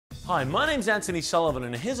Hi, my name's Anthony Sullivan,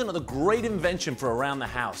 and here's another great invention for around the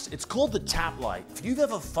house. It's called the tap light. If you've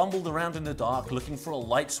ever fumbled around in the dark looking for a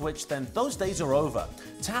light switch, then those days are over.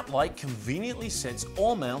 Tap light conveniently sits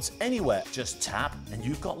or mounts anywhere. Just tap and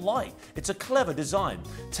you've got light. It's a clever design.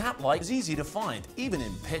 Tap light is easy to find, even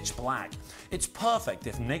in pitch black. It's perfect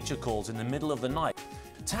if nature calls in the middle of the night.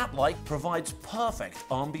 Tap light provides perfect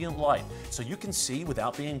ambient light, so you can see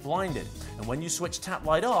without being blinded. And when you switch tap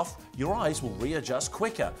light off, your eyes will readjust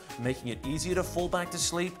quicker, making it easier to fall back to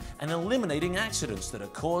sleep and eliminating accidents that are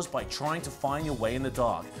caused by trying to find your way in the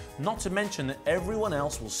dark. Not to mention that everyone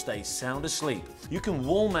else will stay sound asleep. You can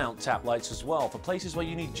wall mount tap lights as well for places where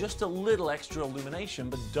you need just a little extra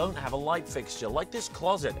illumination but don't have a light fixture, like this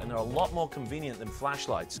closet, and they're a lot more convenient than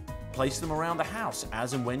flashlights. Place them around the house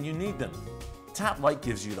as and when you need them. Tap light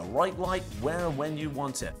gives you the right light where and when you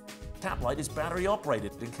want it. Tap light is battery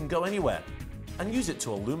operated and can go anywhere. And use it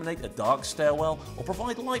to illuminate a dark stairwell or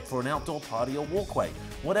provide light for an outdoor party or walkway.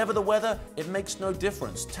 Whatever the weather, it makes no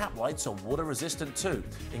difference. Tap lights are water resistant too.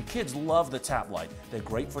 And kids love the tap light. They're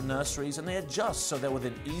great for nurseries and they adjust so they're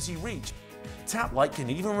within easy reach. Tap light can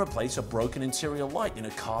even replace a broken interior light in a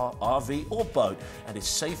car, RV, or boat, and is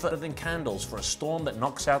safer than candles for a storm that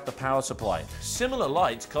knocks out the power supply. Similar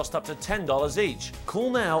lights cost up to $10 each. Call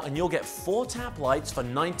now and you'll get 4 tap lights for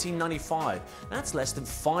 $19.95. That's less than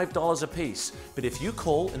 $5 a piece. But if you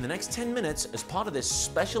call in the next 10 minutes as part of this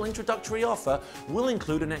special introductory offer, we'll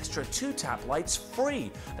include an extra 2 tap lights free.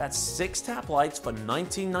 That's 6 tap lights for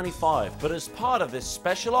 $19.95. But as part of this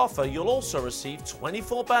special offer, you'll also receive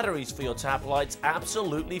 24 batteries for your tap lights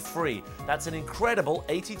absolutely free. That's an incredible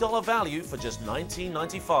 $80 value for just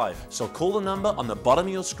 $19.95. So call the number on the bottom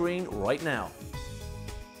of your screen right now.